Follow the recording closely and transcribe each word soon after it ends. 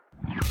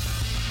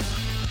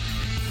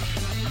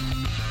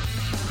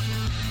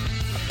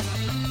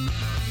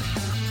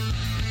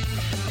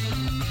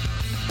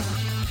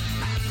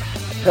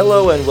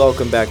Hello and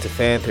welcome back to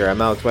Fan Theory. I'm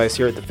Alex Weiss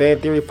here at the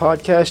Fan Theory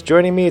Podcast.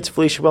 Joining me, it's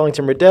Felicia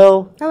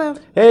Wellington-Riddell. Hello.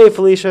 Hey,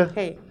 Felicia.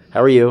 Hey.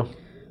 How are you?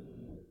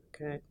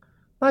 Good.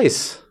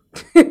 Nice.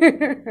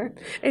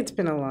 It's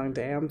been a long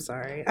day. I'm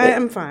sorry.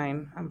 I'm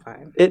fine.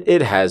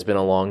 It has been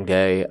a long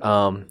day.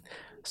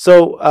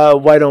 So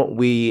why don't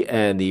we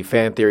and the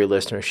Fan Theory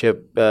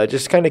listenership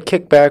just kind of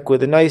kick back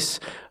with a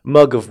nice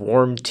mug of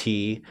warm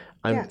tea.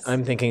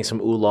 I'm thinking some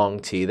oolong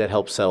tea that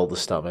helps settle the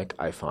stomach,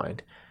 I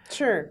find.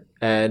 Sure.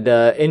 And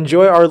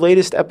enjoy our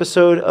latest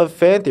episode of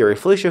Fan Theory.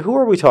 Felicia, who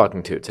are we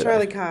talking to today?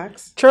 Charlie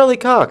Cox. Charlie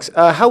Cox.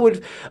 How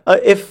would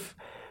if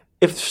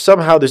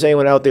somehow there's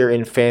anyone out there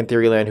in Fan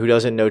Theory land who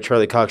doesn't know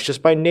Charlie Cox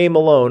just by name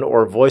alone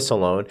or voice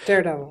alone?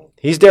 Daredevil.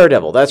 He's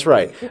Daredevil. That's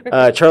right.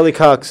 Charlie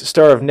Cox,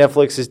 star of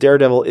Netflix's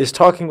Daredevil, is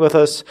talking with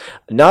us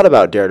not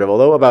about Daredevil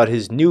though, about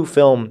his new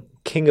film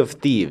King of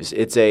Thieves.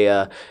 It's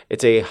a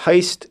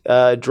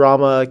heist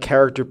drama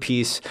character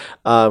piece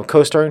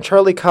co-starring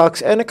Charlie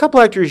Cox and a couple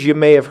actors you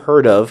may have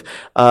heard of,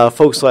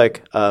 folks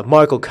like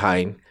Michael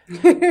Caine.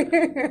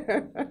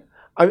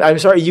 I'm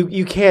sorry,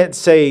 you can't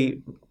say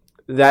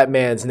that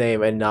man's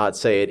name and not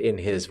say it in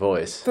his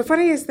voice. The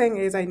funniest thing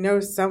is I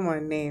know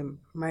someone named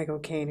Michael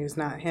Caine who's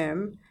not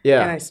him.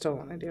 Yeah. And I still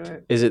want to do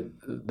it. Is it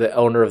the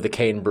owner of the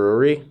Caine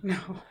Brewery? No.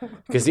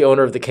 Because the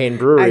owner of the Caine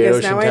Brewery in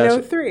Ocean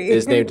Township three.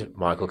 is named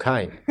Michael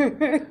Caine.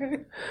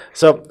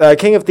 So,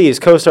 King of Thieves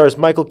co-stars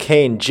Michael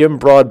Caine, Jim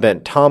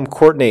Broadbent, Tom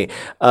Courtenay,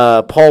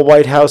 Paul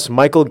Whitehouse,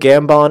 Michael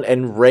Gambon,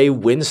 and Ray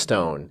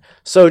Winstone.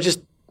 So just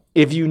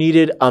if you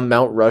needed a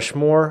Mount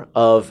Rushmore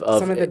of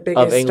some of the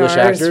biggest English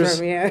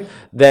actors,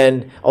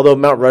 then, although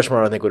Mount Rushmore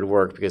I don't think would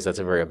work because that's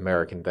a very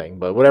American thing,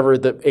 but whatever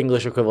the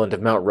English equivalent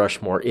of Mount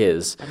Rushmore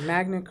is. A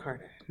Magna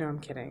Carta. No, I'm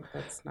kidding.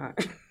 That's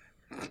not.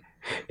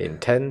 In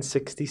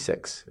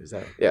 1066. Is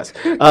that? Yes.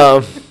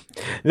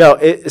 No,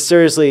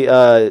 seriously,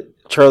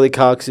 Charlie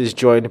Cox is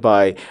joined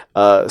by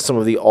some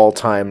of the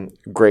all-time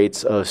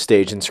greats of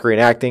stage and screen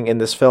acting in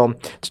this film.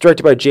 It's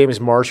directed by James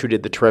Marsh, who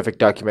did the terrific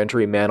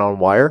documentary Man on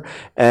Wire.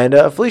 And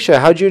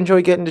Felicia, how'd you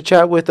enjoy getting to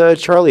chat with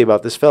Charlie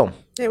about this film?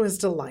 It was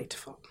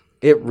delightful.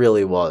 It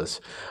really was.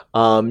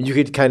 You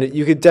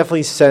could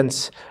definitely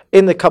sense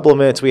in the couple of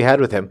minutes we had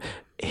with him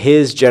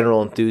his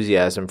general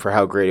enthusiasm for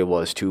how great it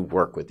was to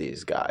work with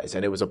these guys.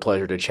 And it was a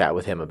pleasure to chat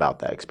with him about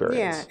that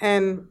experience. Yeah,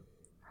 and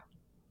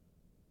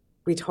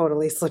we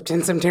totally slipped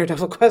in some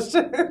Daredevil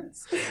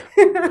questions.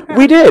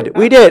 We did.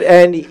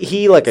 And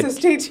he, like so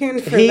stay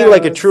tuned for those.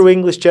 Like a true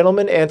English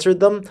gentleman,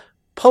 answered them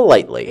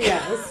politely.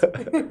 Yes.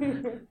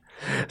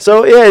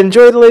 So, yeah,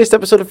 enjoy the latest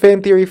episode of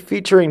Fan Theory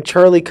featuring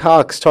Charlie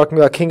Cox talking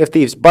about King of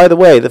Thieves. By the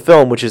way, the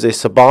film, which is a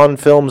Saban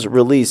Films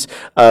release,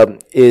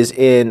 is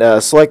in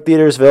select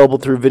theaters, available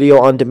through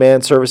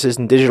video-on-demand services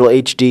and digital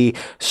HD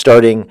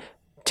starting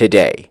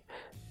today.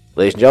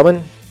 Ladies and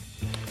gentlemen,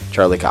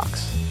 Charlie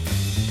Cox.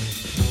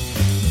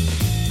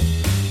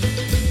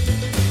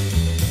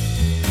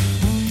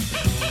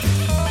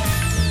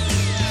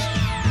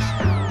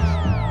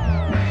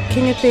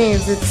 King of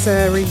Thieves, it's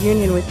a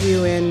reunion with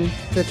you and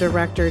the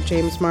director,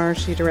 James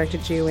Marsh. He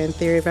directed you in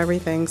Theory of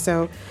Everything.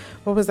 So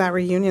what was that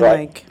reunion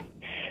like?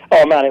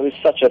 Oh, man, it was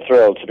such a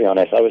thrill, to be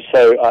honest.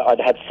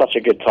 I'd had such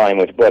a good time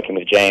with working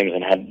with James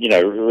and had,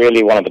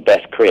 really one of the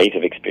best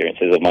creative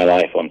experiences of my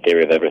life on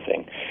Theory of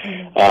Everything.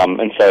 Mm-hmm.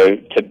 And so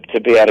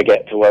to be able to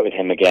get to work with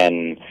him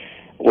again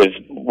was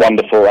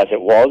wonderful as it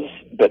was,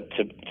 but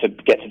to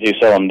get to do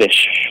so on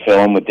this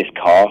film with this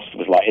cast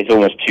was like, it's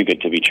almost too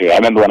good to be true. I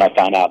remember when I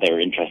found out they were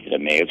interested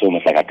in me, it was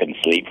almost like I couldn't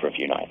sleep for a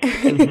few nights.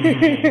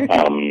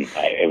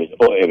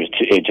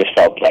 It just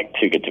felt like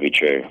too good to be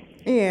true.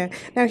 Yeah.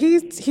 Now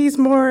he seems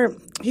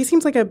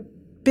like a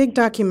big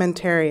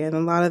documentarian. A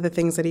lot of the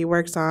things that he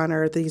works on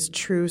are these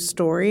true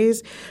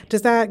stories.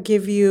 Does that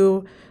give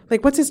you,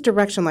 what's his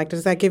direction like?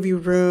 Does that give you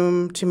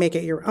room to make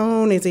it your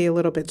own? Is he a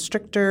little bit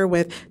stricter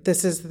with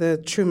this is the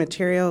true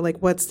material?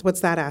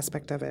 What's that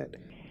aspect of it?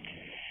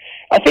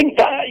 I think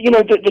that,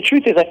 the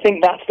truth is, I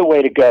think that's the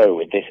way to go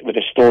with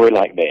a story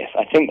like this.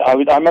 I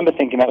remember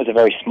thinking that was a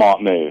very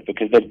smart move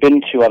because there'd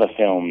been 2 other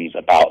films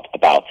about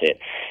it.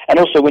 And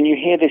also when you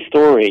hear this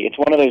story, it's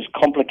one of those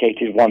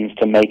complicated ones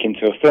to make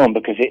into a film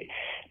because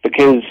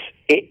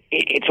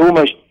it's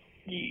almost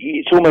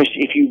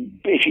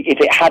if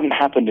it hadn't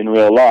happened in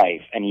real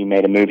life and you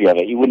made a movie of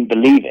it, you wouldn't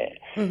believe it.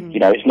 Mm-hmm.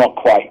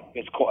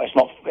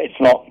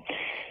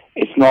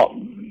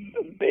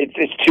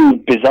 It's too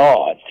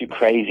bizarre. It's too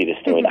crazy, the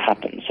story that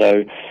happened.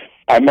 So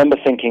I remember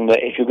thinking that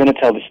if you're going to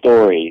tell the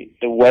story,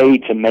 the way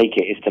to make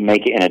it is to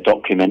make it in a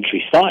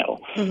documentary style.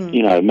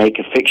 Mm-hmm. Make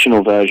a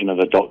fictional version of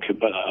a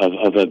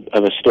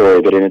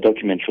story, but in a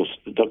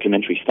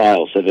documentary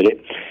style, so that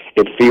it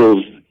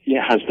feels,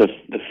 it has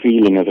the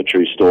feeling of a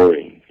true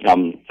story.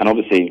 And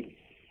obviously,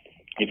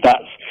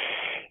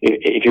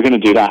 if you're going to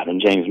do that, then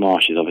James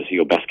Marsh is obviously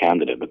your best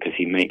candidate because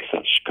he makes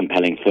such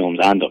compelling films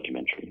and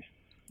documentaries.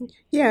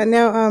 Yeah.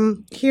 Now,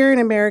 here in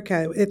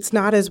America, it's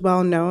not as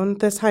well known,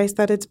 this heist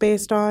that it's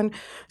based on.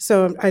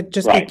 So I'd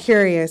just be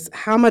curious,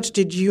 how much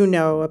did you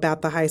know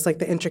about the heist, like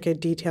the intricate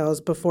details,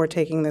 before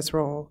taking this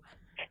role?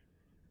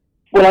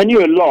 Well, I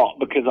knew a lot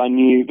because I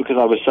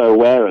was so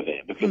aware of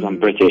it, because I'm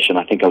British, and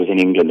I think I was in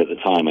England at the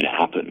time when it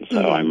happened.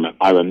 So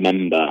I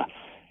remember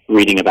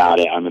reading about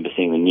it. I remember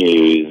seeing the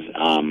news,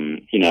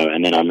 and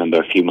then I remember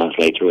a few months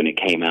later when it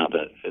came out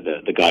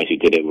that the guys who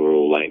did it were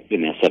all like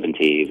in their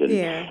 70s,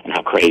 and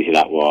how crazy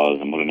that was,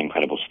 and what an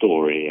incredible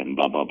story, and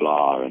blah blah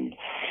blah. And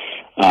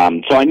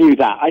so I knew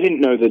that. I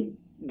didn't know the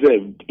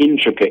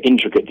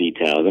intricate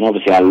details, and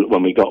obviously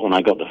when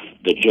I got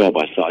the job,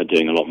 I started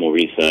doing a lot more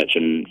research,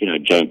 and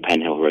Joe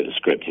Penhill, who wrote the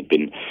script, he'd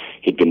been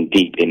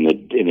deep in the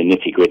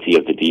nitty gritty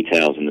of the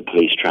details and the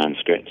police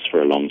transcripts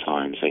for a long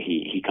time, so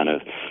he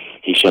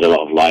shed a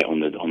lot of light on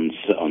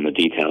the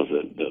details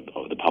that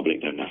the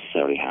public don't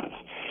necessarily have.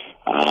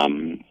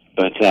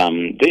 But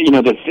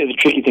the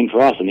tricky thing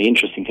for us, and the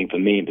interesting thing for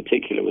me in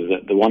particular, was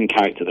that the one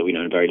character that we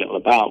know very little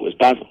about was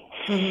Basil.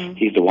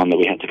 He's the one that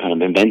we had to kind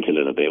of invent a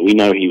little bit. We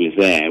know he was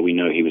there. We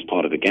know he was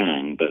part of the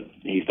gang, but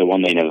he's the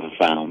one they never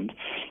found.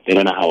 They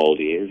don't know how old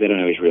he is. They don't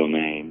know his real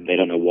name. They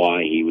don't know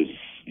why he was,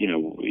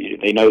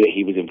 they know that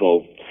he was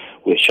involved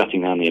with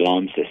shutting down the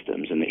alarm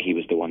systems, and that he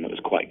was the one that was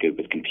quite good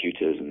with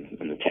computers and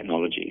the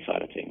technology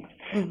side of things.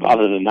 But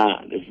other than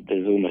that,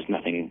 there's almost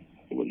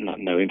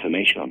no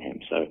information on him.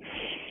 So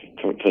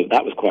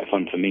that was quite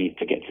fun for me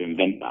to get to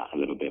invent that a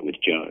little bit with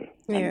Joe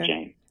and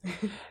Jane.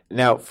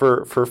 Now,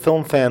 for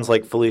film fans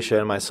like Felicia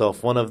and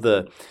myself, one of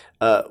the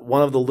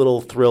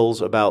little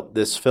thrills about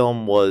this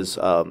film was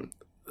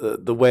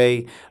the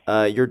way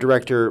your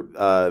director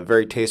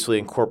very tastefully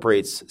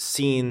incorporates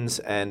scenes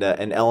and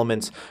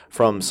elements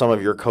from some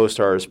of your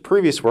co-stars'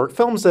 previous work,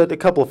 films that a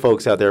couple of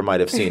folks out there might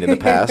have seen in the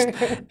past,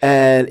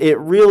 and it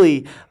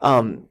really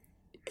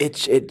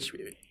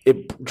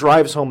it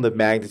drives home the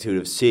magnitude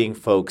of seeing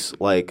folks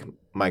like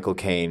Michael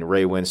Caine,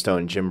 Ray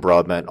Winstone, Jim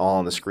Broadbent all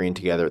on the screen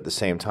together at the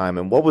same time.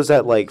 And what was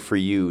that like for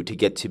you to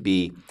get to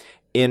be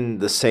in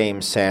the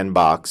same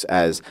sandbox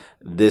as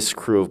this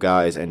crew of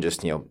guys and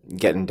just,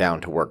 getting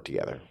down to work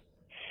together?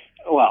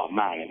 Well,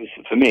 man,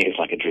 for me, it's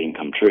like a dream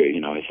come true.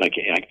 It's like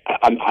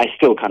I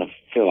still kind of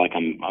feel like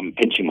I'm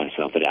pinching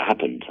myself that it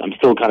happened. I'm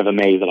still kind of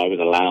amazed that I was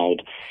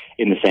allowed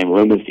in the same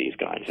room as these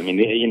guys. I mean,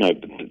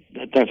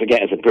 don't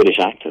forget, as a British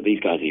actor, these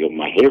guys are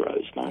my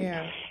heroes, man.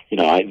 Yeah.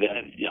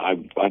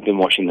 I've been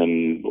watching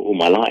them all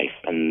my life,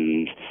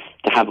 and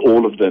to have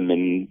all of them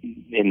in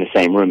the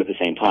same room at the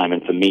same time,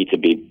 and for me to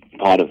be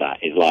part of that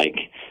is like,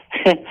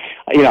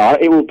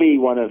 it will be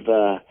one of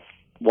the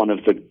when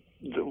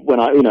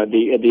I, at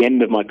the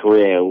end of my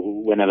career,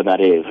 whenever that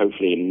is,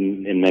 hopefully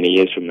in many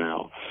years from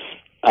now,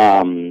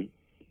 I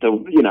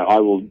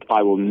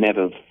will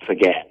never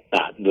forget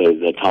that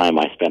the time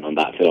I spent on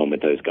that film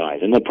with those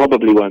guys. And there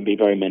probably won't be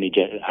very many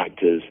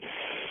actors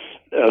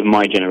of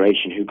my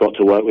generation who got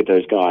to work with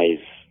those guys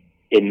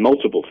in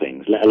multiple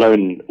things, let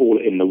alone all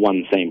in the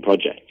one same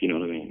project. You know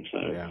what I mean? So,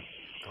 yeah.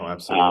 Oh,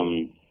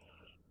 absolutely.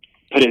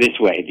 Put it this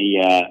way: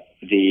 the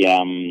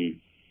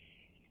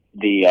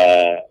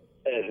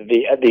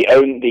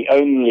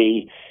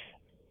only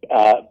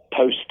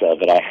poster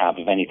that I have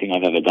of anything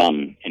I've ever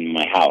done in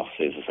my house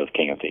is of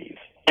King of Thieves.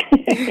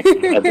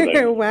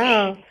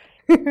 Wow.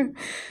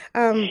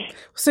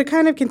 So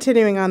kind of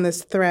continuing on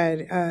this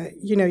thread,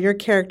 your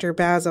character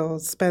Basil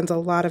spends a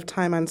lot of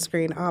time on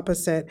screen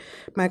opposite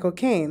Michael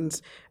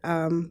Caine's.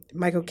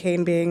 Michael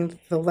Caine being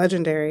the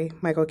legendary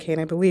Michael Caine,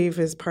 I believe,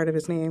 is part of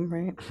his name,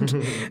 right?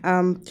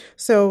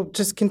 So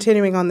just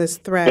continuing on this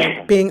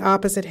thread, being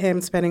opposite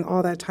him, spending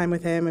all that time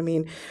with him, I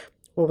mean,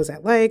 what was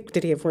that like?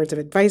 Did he have words of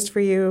advice for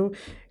you?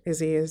 Is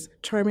he as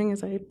charming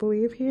as I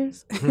believe he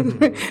is?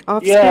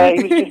 Yeah,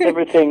 he was just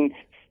everything.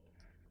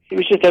 He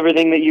was just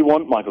everything that you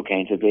want Michael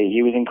Caine to be.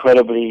 He was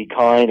incredibly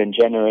kind and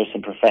generous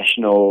and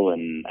professional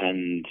and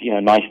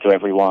nice to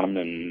everyone,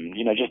 and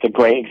just a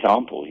great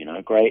example.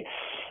 A great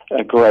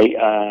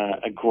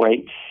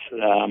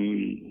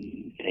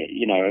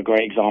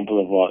example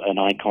of what an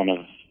icon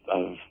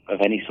of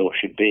any sort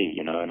should be.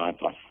 And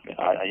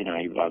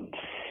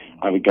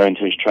I would go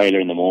into his trailer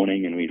in the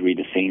morning and we'd read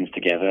the scenes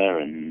together,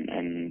 and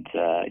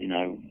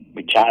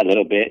we'd chat a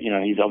little bit.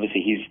 He's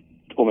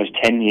almost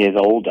 10 years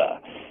older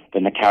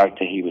than the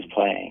character he was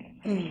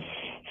playing.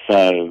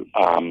 So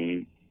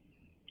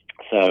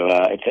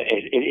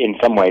in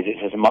some ways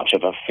it's as much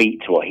of a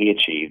feat to what he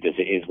achieved as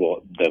it is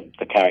what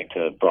the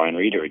character Brian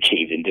Reeder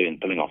achieved in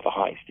pulling off the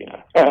heist, it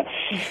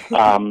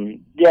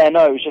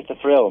was just a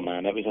thrill,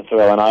 man. It was a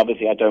thrill, and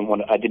obviously I didn't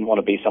want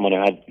to be someone who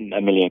had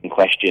a million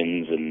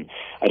questions, and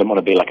I didn't want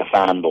to be like a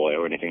fanboy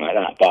or anything like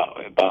that,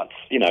 but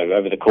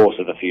over the course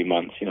of a few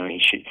months, he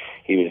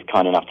was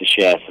kind enough to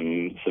share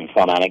some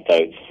fun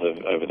anecdotes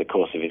over the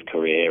course of his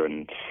career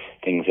and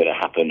things that had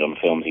happened on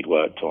films he'd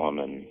worked on,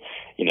 and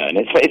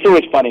it's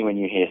always funny when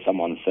you hear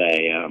someone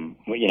say,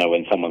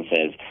 when someone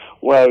says,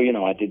 well,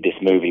 I did this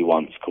movie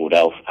once called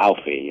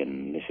Alfie,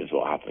 and this is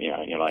what happened.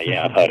 You're like,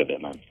 yeah, I've heard of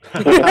it, man.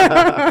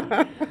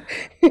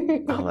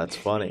 Oh, that's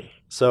funny.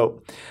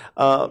 So,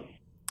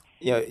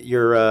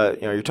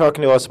 you're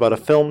talking to us about a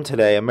film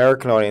today.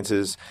 American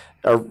audiences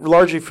are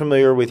largely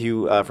familiar with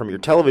you from your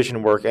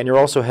television work, and you're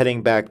also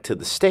heading back to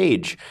the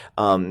stage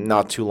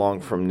not too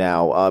long from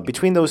now.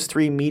 Between those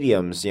three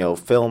mediums,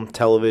 film,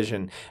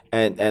 television,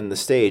 and the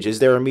stage, is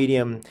there a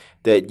medium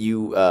that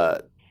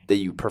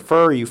you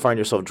prefer, you find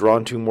yourself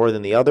drawn to more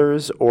than the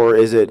others, or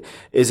is it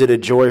a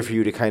joy for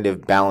you to kind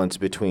of balance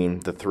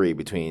between the three,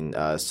 between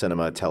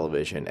cinema,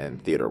 television,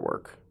 and theater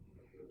work?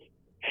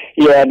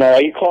 Yeah, no,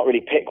 you can't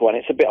really pick one.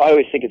 I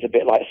always think it's a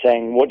bit like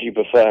saying, what do you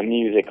prefer,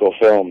 music or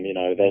film?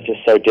 They're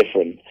just so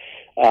different.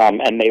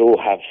 And they all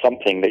have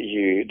something that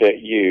you,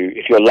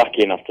 if you're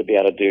lucky enough to be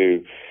able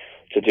to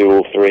do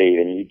all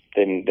three,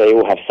 then they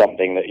all have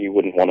something that you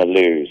wouldn't want to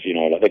lose.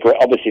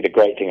 Obviously the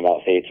great thing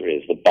about theatre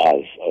is the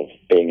buzz of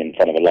being in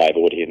front of a live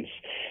audience,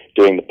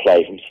 doing the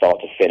play from start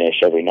to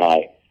finish every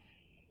night,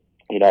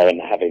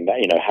 and having that,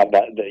 have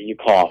that you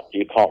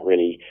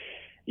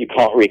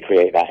can't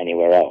recreate that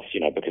anywhere else,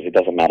 because it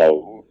doesn't matter.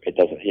 It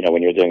doesn't,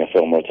 when you're doing a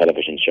film or a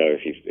television show,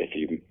 if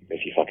you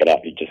fuck it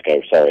up, you just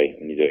go sorry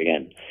and you do it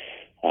again.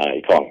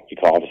 You can't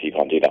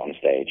do that on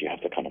stage. You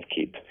have to kind of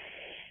keep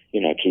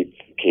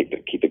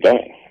it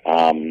going.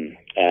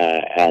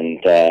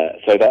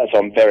 So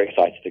I'm very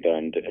excited to go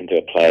and do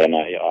a play, and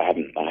I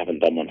haven't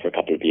done one for a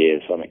couple of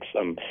years. So I'm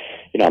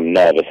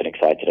nervous and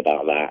excited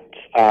about that.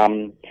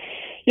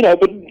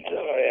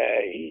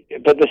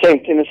 But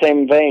in the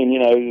same vein,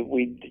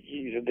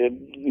 the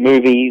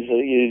movies,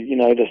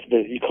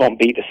 you can't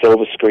beat the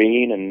silver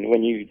screen. And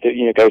when you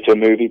go to a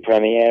movie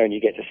premiere and you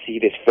get to see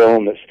this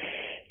film that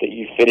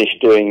you finished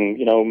doing,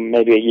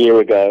 maybe a year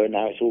ago, and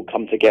now it's all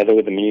come together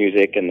with the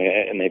music and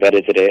they've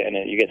edited it, and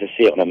you get to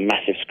see it on a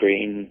massive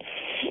screen.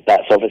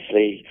 That's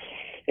obviously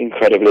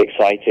incredibly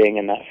exciting,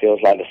 and that feels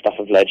like the stuff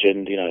of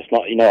legend. It's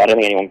not. I don't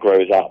think anyone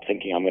grows up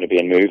thinking I'm going to be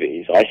in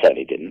movies. I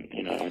certainly didn't.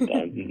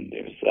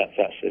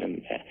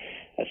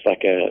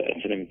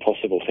 It's an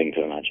impossible thing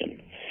to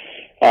imagine.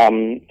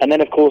 And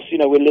then, of course,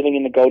 we're living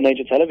in the golden age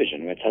of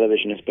television, where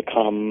television has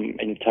become,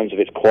 in terms of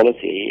its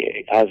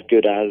quality, as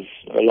good as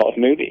a lot of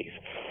movies.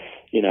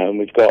 And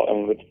with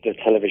the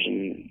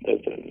television,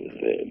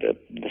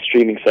 the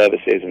streaming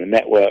services and the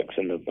networks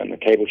and the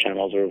cable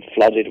channels are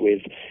flooded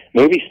with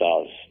movie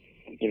stars,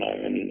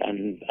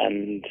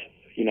 and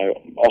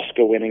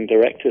Oscar-winning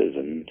directors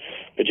and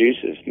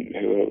producers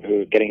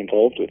who are getting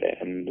involved with it,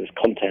 and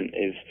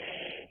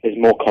there's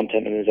more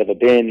content than there's ever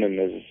been, and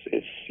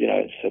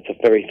it's a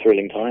very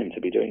thrilling time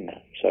to be doing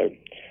that. So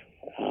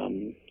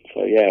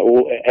yeah,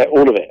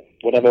 all of it.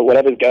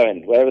 Whatever's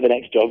going, wherever the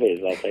next job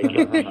is, I'll take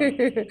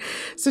it.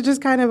 So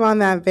just kind of on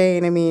that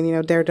vein,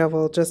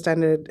 Daredevil just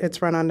ended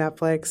its run on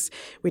Netflix.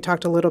 We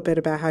talked a little bit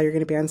about how you're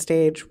going to be on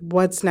stage.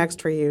 What's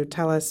next for you?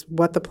 Tell us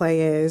what the play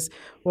is.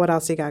 What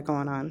else you got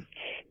going on?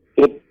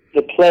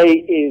 The play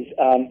is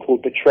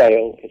called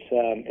Betrayal.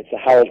 It's a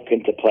Harold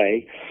Pinter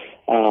play.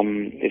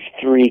 There's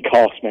three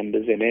cast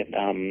members in it.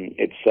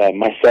 It's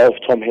myself,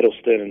 Tom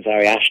Hiddleston, and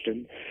Zarie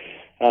Ashton.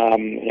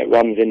 It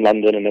runs in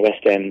London and the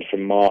West End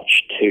from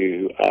March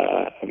to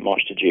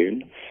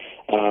June.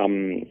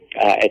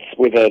 It's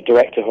with a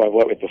director who I've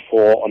worked with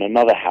before on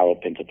another Harold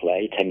Pinter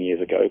play 10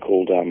 years ago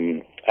called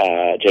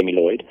Jamie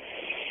Lloyd.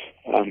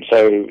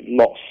 So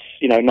lots,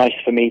 nice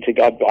for me to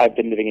go. I've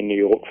been living in New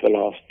York for the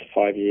last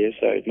 5 years,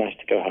 so it's nice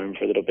to go home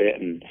for a little bit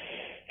and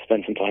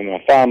spend some time with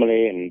my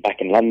family and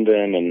back in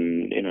London,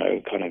 and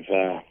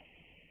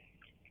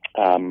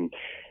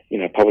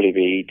probably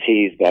be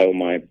teased by all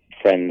my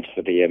friends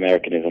for the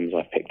Americanisms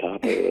I've picked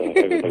up over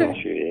the last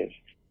few years.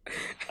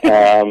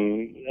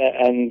 And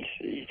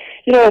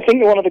I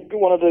think one of the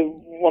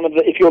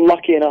if you're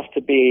lucky enough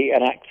to be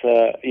an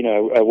actor,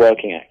 a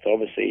working actor,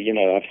 obviously,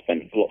 I've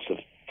spent lots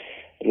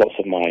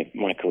of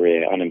my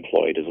career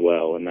unemployed as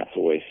well, and that's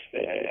always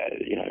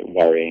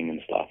worrying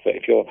and stuff. But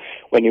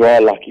when you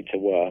are lucky to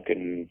work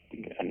and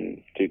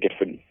do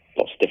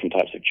lots of different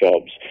types of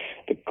jobs,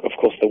 of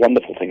course the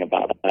wonderful thing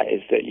about that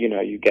is that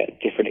you get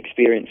different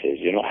experiences.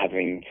 You're not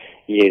having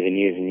years and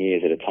years and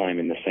years at a time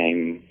in the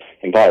same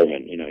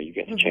environment. You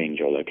get to change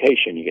your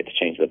location, you get to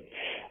change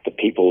the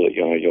people that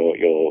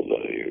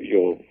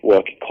your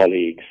work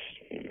colleagues,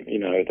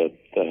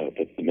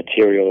 the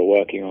material you're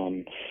working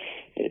on.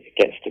 It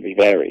gets to be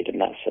varied, and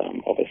that's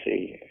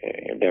obviously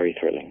very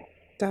thrilling.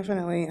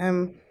 Definitely.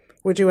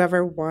 Would you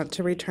ever want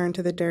to return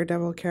to the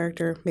Daredevil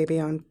character, maybe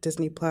on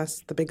Disney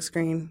Plus, the big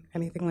screen,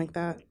 anything like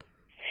that?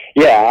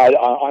 Yeah,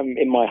 I'm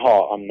in my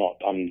heart. I'm not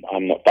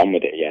done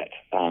with it yet.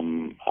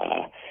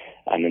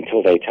 And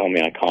until they tell me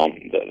I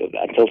can't,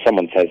 until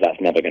someone says that's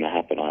never going to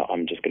happen,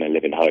 I'm just going to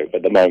live in hope.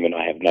 At the moment,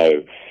 I have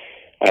no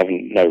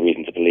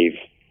reason to believe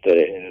that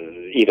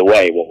either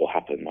way what will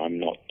happen. I'm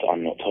not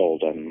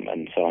told,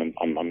 and so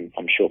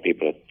I'm sure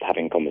people are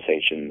having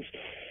conversations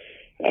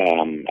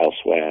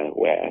elsewhere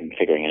and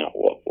figuring out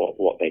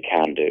what they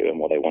can do and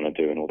what they want to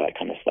do and all that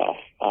kind of stuff.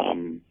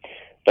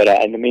 But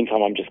in the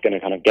meantime, I'm just going to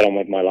kind of get on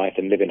with my life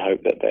and live in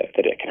hope that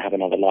it can have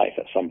another life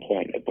at some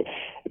point. It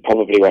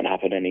probably won't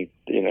happen in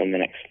the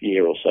next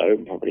year or so.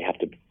 It'll probably have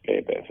to be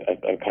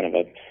a kind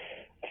of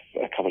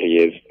a couple of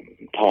years'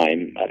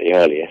 time at the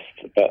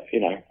earliest. But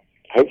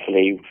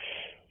hopefully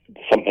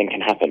something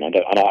can happen.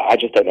 I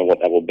just don't know what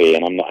that will be,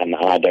 and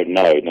I don't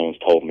know. No one's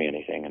told me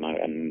anything,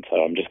 and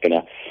so I'm just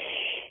gonna.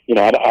 I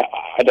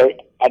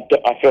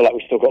feel like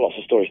we've still got lots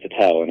of stories to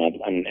tell, and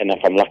if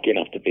I'm lucky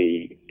enough to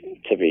be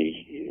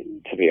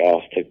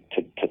asked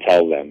to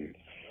tell them,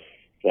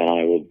 then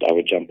I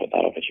would jump at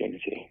that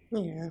opportunity.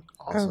 Yeah.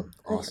 Awesome.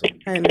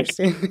 I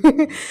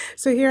understand.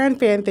 So here on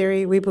Fan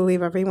Theory, we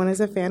believe everyone is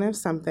a fan of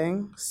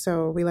something.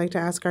 So we like to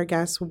ask our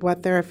guests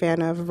what they're a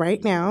fan of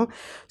right now.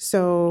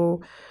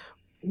 So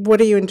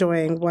what are you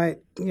enjoying? What,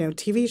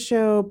 TV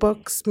show,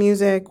 books,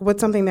 music? What's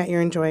something that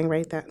you're enjoying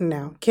right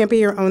now? Can't be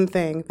your own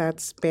thing.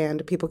 That's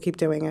banned. People keep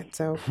doing it.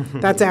 So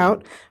that's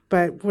out.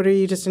 But what are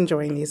you just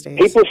enjoying these days?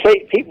 Is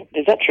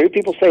that true?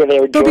 People say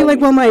they're They'll be like,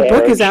 well, my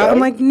book is out. I'm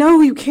like, no,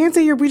 you can't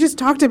say we just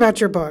talked about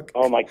your book.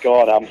 Oh my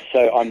God,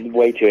 I'm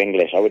way too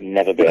English. I would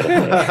never be able to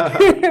say that.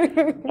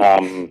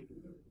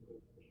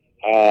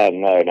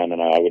 No,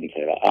 I wouldn't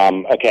say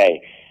that. Okay.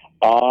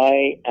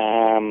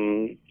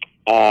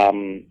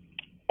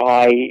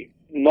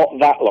 Not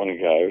that long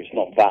ago, it's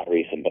not that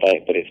recent, but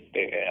I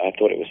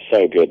thought it was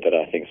so good that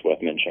I think it's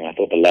worth mentioning. I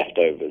thought The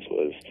Leftovers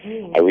was.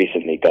 I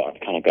recently got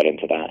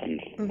into that and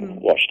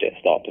watched it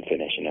start to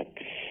finish in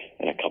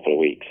a couple of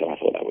weeks, and I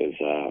thought that was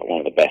one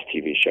of the best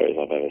TV shows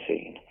I've ever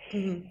seen.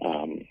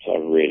 So I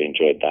really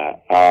enjoyed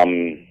that.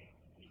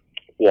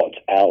 What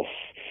else?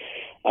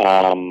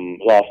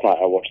 Last night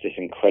I watched this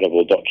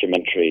incredible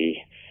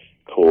documentary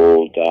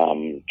called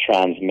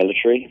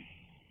Transmilitary.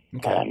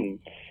 Okay.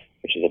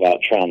 Which is about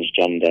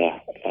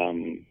transgender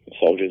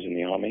soldiers in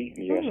the army,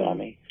 the U.S.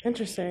 Army.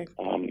 Interesting.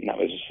 That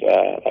was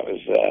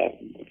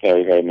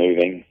very, very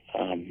moving.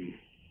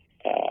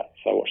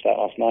 So I watched that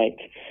last night.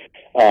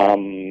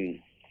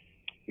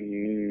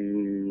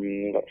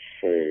 Let's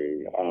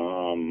see.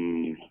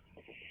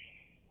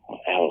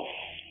 What else?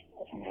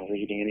 Am I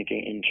reading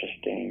anything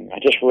interesting? I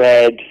just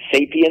read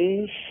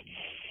 *Sapiens*.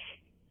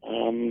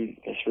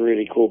 It's a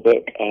really cool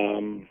book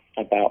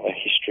about the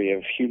history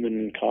of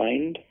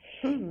humankind.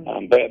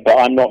 But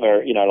I'm not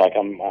very, a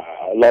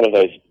lot of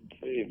those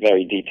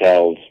very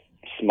detailed,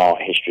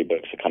 smart history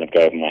books that kind of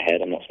go over my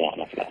head. I'm not smart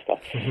enough for that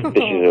stuff.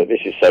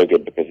 This is so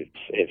good because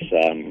it's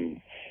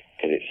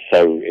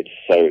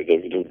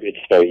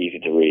very easy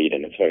to read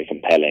and it's very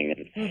compelling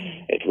and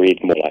it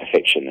reads more like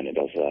fiction than it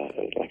does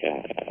like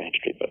a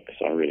history book.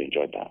 So I really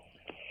enjoyed that.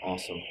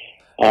 Awesome.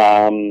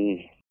 I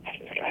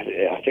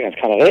think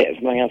that's kind of it.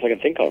 There's nothing else I can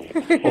think of.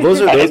 Well,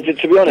 those are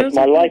to be honest,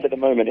 my life at the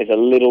moment is a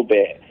little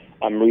bit.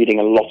 I'm reading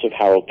a lot of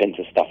Harold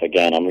Pinter stuff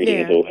again. I'm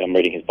reading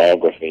his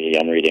biography.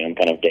 I'm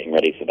kind of getting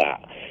ready for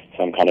that.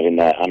 So I'm kind of in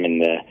the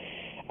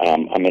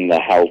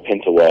Harold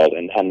Pinter world.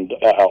 And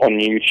on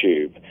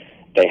YouTube,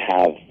 they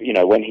have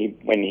when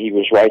he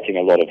was writing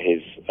a lot of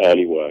his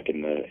early work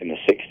in the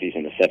 60s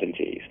and the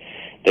 70s,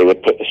 they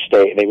would put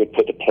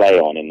the play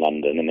on in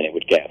London, and then it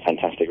would get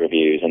fantastic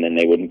reviews, and then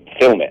they would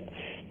film it.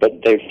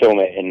 But they'd film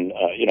it in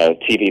a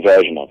TV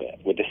version of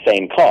it with the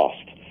same cast.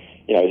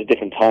 It was a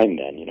different time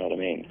then, you know what I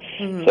mean?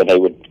 So they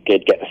would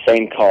get the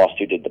same cast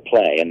who did the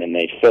play, and then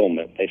they'd film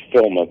it. They'd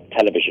film a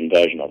television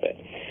version of it,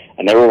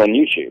 and they're all on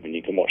YouTube, and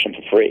you can watch them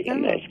for free.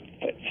 And if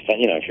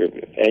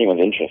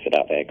anyone's interested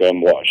out there, go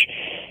and watch,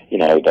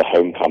 The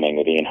Homecoming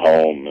with Ian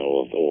Holm,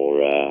 or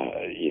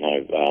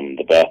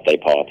The Birthday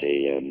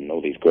Party, and all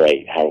these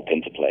great Harold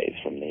Pinter plays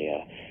from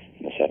the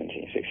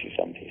 70s, 60s,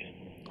 70s.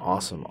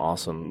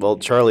 Awesome. Well,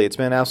 Charlie, it's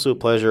been an absolute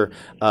pleasure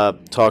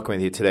talking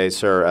with you today,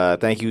 sir.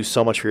 Thank you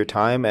so much for your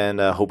time, and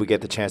hope we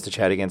get the chance to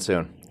chat again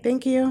soon.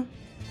 Thank you.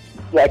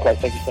 Likewise.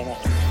 Thank you so much.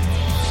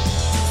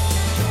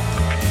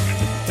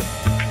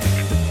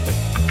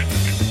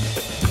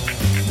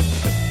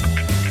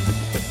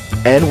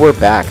 And we're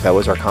back. That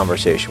was our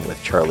conversation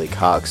with Charlie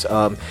Cox.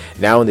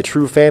 Now, in the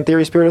true fan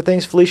theory spirit of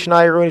things, Felicia and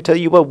I are going to tell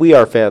you what we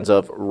are fans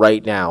of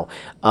right now.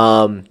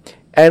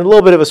 And a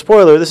little bit of a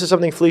spoiler, this is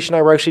something Felicia and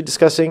I were actually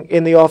discussing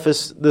in the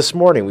office this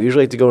morning. We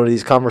usually like to go into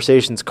these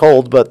conversations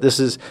cold, but this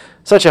is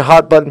such a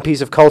hot-button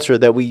piece of culture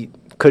that we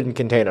couldn't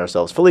contain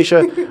ourselves.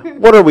 Felicia,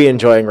 what are we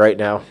enjoying right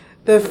now?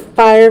 The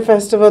Fyre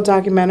Festival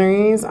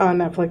documentaries on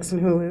Netflix and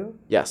Hulu.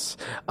 Yes.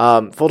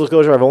 Full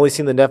disclosure, I've only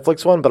seen the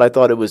Netflix one, but I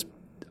thought it was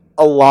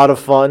a lot of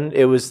fun.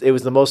 It was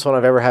the most fun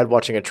I've ever had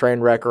watching a train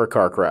wreck or a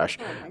car crash.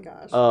 Oh, my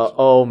gosh.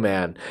 Oh,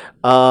 man.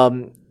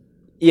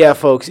 Yeah,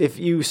 folks, if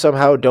you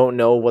somehow don't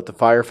know what the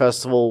Fyre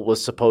Festival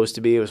was supposed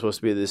to be, it was supposed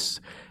to be this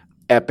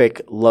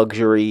epic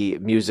luxury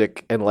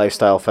music and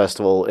lifestyle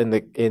festival in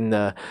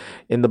the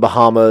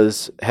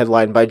Bahamas,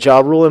 headlined by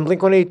Ja Rule and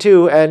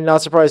Blink-182, and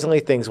not surprisingly,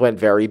 things went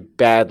very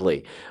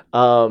badly.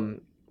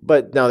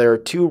 But now there are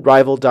two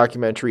rival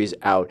documentaries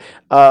out.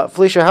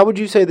 Felicia, how would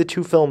you say the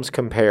two films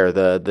compare,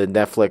 the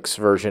Netflix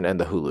version and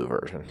the Hulu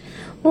version?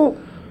 Well,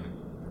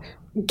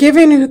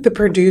 given the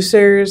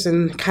producers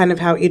and kind of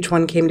how each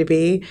one came to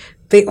be,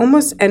 they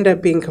almost end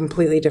up being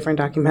completely different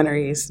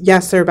documentaries.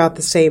 Yes, they're about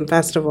the same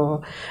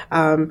festival.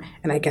 And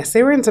I guess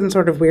they were in some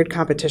sort of weird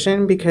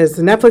competition because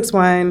the Netflix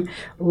one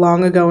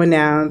long ago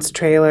announced,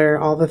 trailer,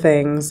 all the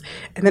things.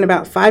 And then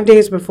about 5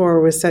 days before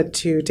it was set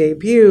to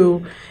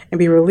debut and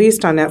be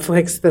released on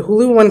Netflix, the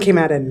Hulu one came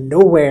out of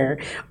nowhere.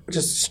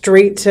 Just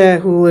straight to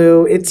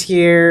Hulu. It's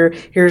here.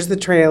 Here's the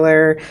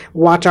trailer.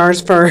 Watch ours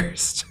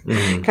first,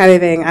 kind of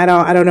thing. I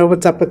don't know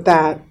what's up with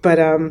that, but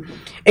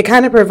it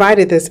kind of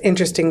provided this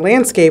interesting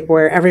landscape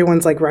where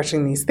everyone's like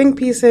rushing these think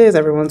pieces.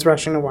 Everyone's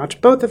rushing to watch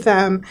both of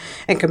them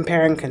and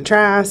compare and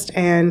contrast.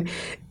 And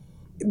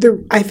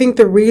I think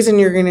the reason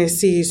you're going to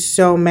see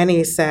so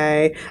many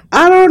say,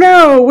 I don't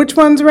know which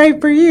one's right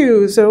for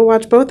you, so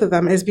watch both of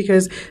them, is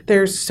because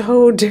they're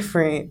so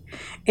different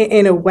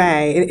in a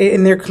way,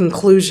 in their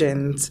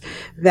conclusions,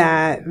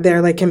 that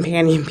they're like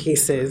companion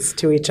pieces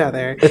to each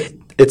other.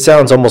 It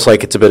sounds almost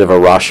like it's a bit of a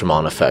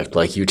Rashomon effect.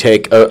 Like you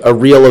take a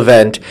real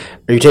event,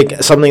 or you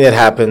take something that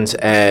happens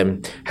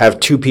and have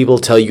two people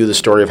tell you the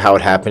story of how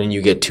it happened, and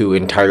you get two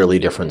entirely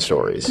different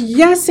stories.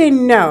 Yes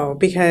and no,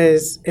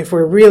 because if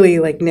we're really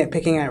like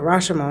nitpicking at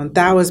Rashomon,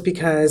 that was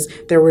because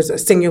there was a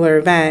singular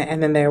event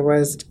and then there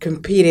was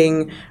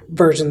competing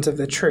versions of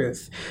the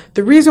truth.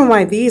 The reason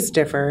why these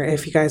differ,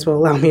 if you guys will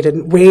allow me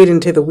to wade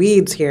into the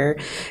weeds here,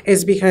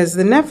 is because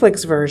the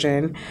Netflix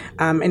version,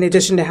 in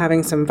addition to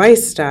having some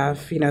Vice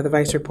stuff, the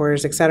Vice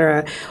reporters,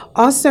 etc.,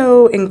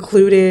 also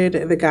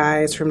included the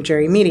guys from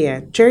Jerry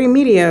Media. Jerry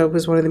Media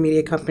was one of the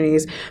media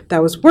companies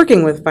that was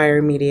working with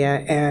Fire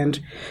Media and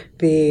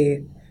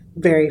the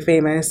very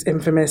famous,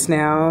 infamous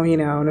now,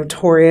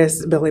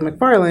 notorious Billy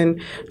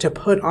McFarland to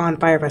put on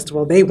Fire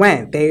Festival. They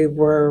went. They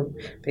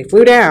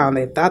flew down.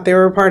 They thought they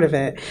were a part of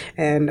it.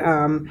 And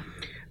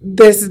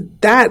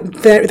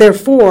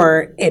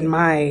therefore, in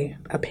my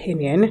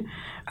opinion,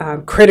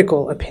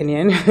 critical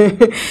opinion,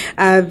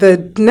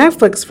 the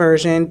Netflix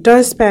version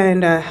does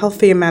spend a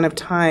healthy amount of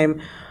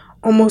time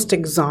almost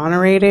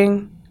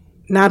exonerating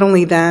not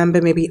only them,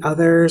 but maybe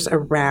others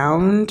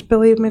around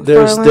Billy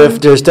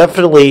McFarland. There's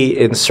definitely,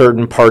 in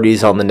certain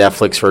parties on the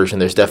Netflix version,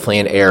 there's definitely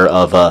an air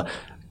of a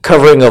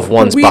covering of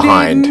one's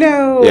behind.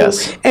 No.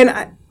 Yes. And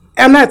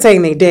I'm not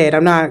saying they did.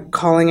 I'm not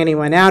calling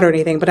anyone out or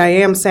anything, but I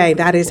am saying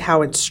that is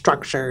how it's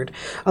structured.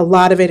 A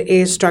lot of it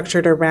is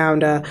structured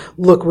around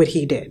look what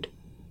he did.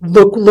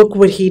 Look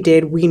what he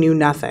did. We knew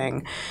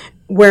nothing.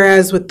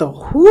 Whereas with the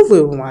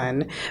Hulu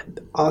one,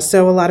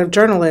 also a lot of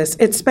journalists,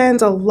 it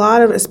spends a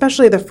lot of,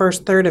 especially the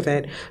first third of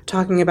it,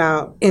 talking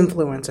about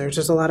influencers.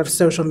 There's a lot of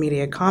social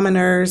media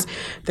commenters.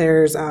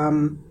 There's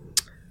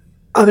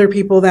other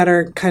people that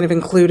are kind of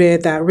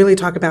included that really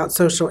talk about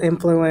social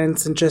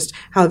influence and just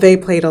how they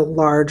played a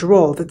large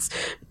role. That's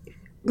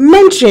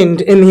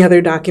mentioned in the other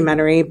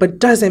documentary, but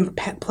doesn't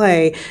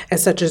play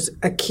as such as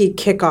a key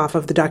kickoff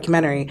of the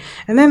documentary.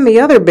 And then the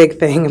other big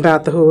thing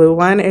about the Hulu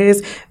one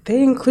is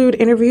they include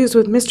interviews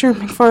with Mr.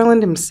 McFarland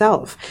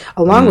himself,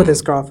 along with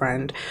his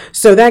girlfriend.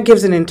 So that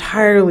gives an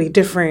entirely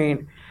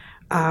different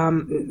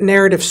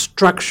narrative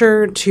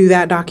structure to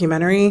that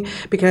documentary,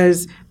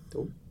 because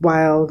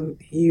while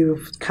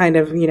you kind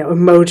of,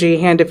 emoji,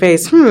 hand to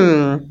face,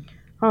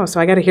 oh, so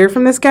I got to hear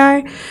from this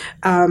guy?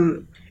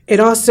 It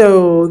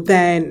also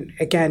then,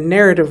 again,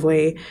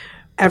 narratively,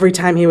 every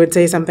time he would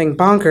say something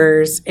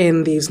bonkers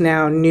in these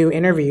now new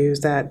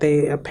interviews that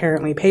they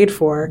apparently paid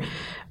for,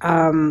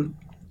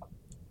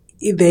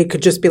 they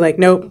could just be like,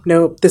 nope,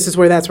 this is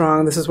where that's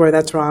wrong, this is where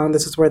that's wrong,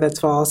 this is where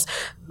that's false.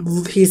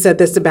 He said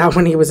this about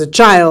when he was a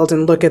child,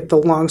 and look at the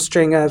long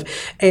string of,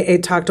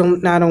 it talked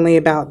not only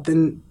about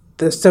the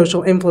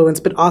social influence,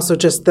 but also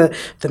just the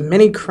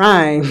many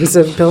crimes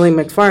of Billy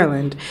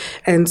McFarland.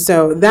 And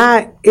so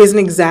that isn't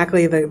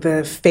exactly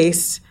the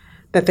face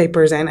that they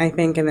present, I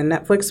think, in the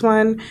Netflix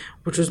one,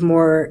 which was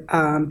more,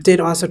 did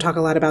also talk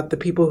a lot about the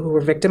people who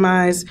were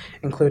victimized,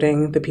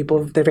 including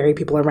the very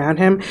people around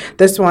him.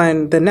 This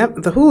one, the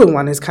Hulu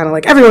one, is kind of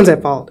like, everyone's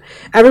at fault.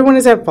 Everyone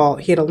is at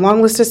fault. He had a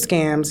long list of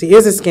scams. He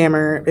is a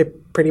scammer.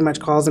 It pretty much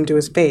calls him to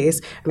his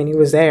face. I mean, he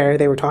was there.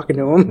 They were talking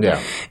to him.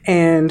 Yeah.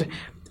 And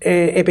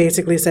it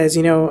basically says,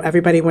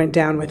 everybody went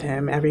down with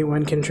him.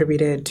 Everyone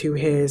contributed to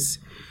his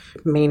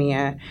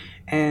mania.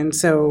 And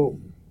so,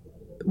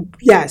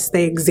 yes,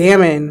 they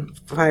examine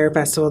Fire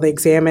Festival. They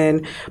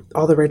examine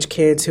all the rich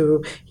kids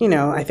who,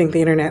 I think the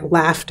internet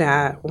laughed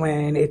at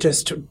when it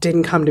just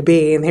didn't come to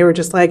be. And they were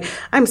just like,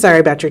 I'm sorry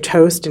about your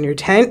toast and your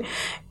tent.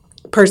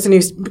 Person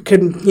who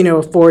could,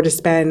 afford to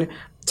spend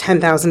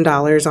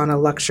 $10,000 on a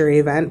luxury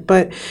event.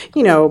 But,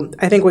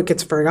 I think what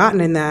gets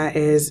forgotten in that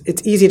is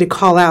it's easy to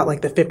call out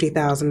like the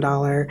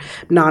 $50,000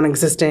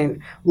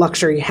 non-existent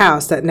luxury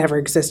house that never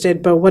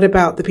existed. But what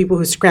about the people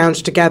who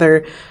scrounged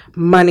together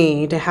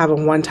money to have a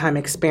one-time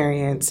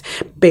experience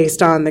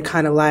based on the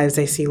kind of lives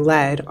they see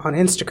led on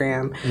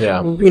Instagram? Yeah.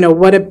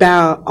 What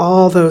about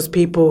all those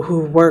people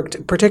who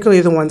worked,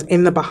 particularly the ones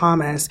in the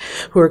Bahamas,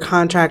 who were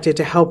contracted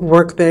to help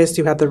work this,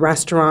 who had the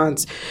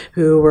restaurants,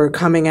 who were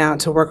coming out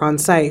to work on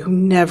site, who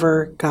never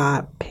never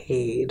got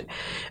paid.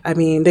 I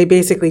mean, they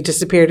basically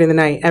disappeared in the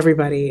night,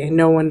 everybody, and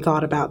no one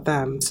thought about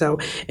them. So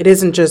it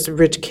isn't just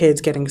rich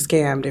kids getting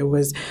scammed. It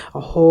was a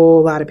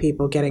whole lot of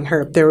people getting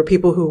hurt. There were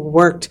people who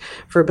worked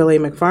for Billy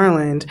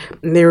McFarland,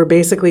 and they were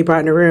basically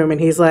brought in a room, and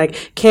he's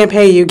like, can't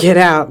pay you, get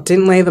out.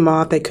 Didn't lay them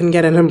off. They couldn't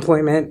get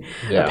unemployment,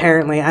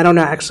 apparently. I don't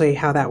know actually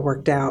how that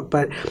worked out,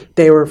 but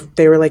they were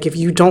like, if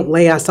you don't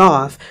lay us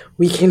off,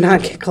 we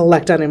cannot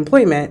collect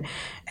unemployment.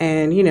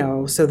 And, you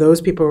know, so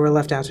those people were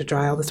left out to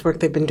dry. All this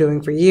work they've been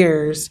doing for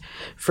years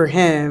for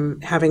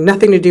him, having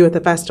nothing to do with the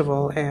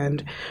festival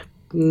and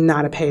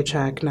not a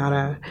paycheck, not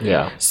a...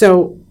 Yeah.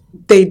 So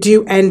they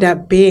do end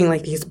up being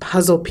like these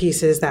puzzle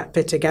pieces that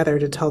fit together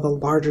to tell the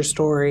larger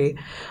story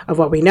of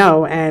what we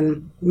know.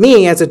 And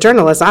me, as a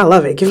journalist, I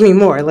love it. Give me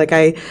more. Like,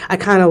 I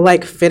kind of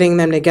like fitting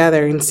them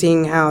together and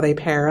seeing how they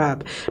pair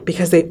up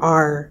because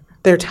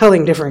they're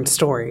telling different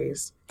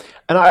stories.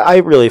 And I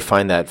really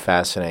find that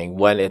fascinating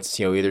when it's,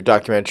 you know, either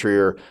documentary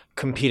or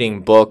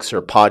competing books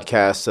or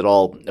podcasts that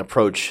all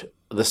approach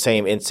the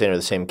same incident or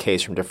the same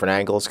case from different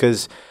angles,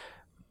 because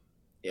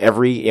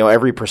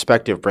every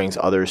perspective brings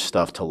other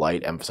stuff to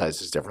light,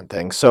 emphasizes different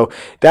things. So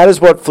that is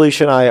what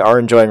Felicia and I are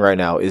enjoying right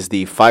now, is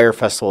the Fyre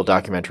Festival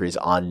documentaries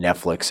on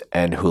Netflix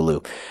and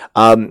Hulu.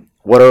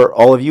 What are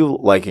all of you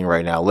liking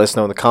right now? Let us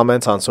know in the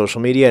comments on social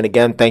media. And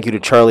again, thank you to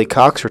Charlie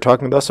Cox for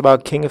talking with us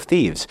about King of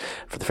Thieves.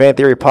 For the Fan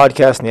Theory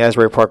Podcast and the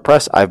Asbury Park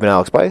Press, I've been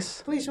Alex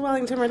Bice. Felicia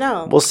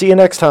Wellington-Riddell. We'll see you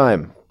next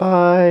time.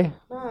 Bye.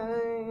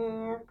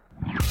 Bye.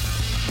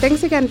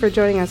 Thanks again for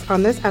joining us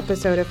on this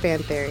episode of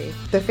Fan Theory.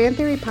 The Fan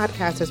Theory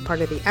Podcast is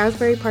part of the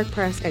Asbury Park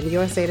Press and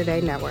USA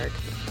Today Network.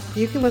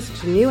 You can listen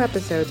to new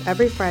episodes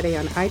every Friday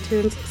on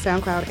iTunes,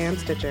 SoundCloud, and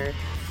Stitcher.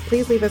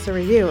 Please leave us a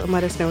review and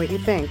let us know what you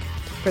think.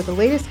 For the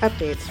latest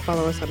updates,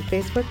 follow us on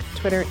Facebook,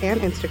 Twitter,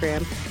 and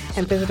Instagram,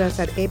 and visit us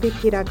at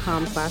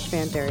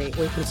app.com/fantheory,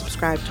 where you can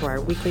subscribe to our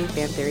weekly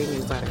Fan Theory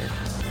newsletter.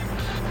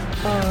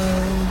 Bye.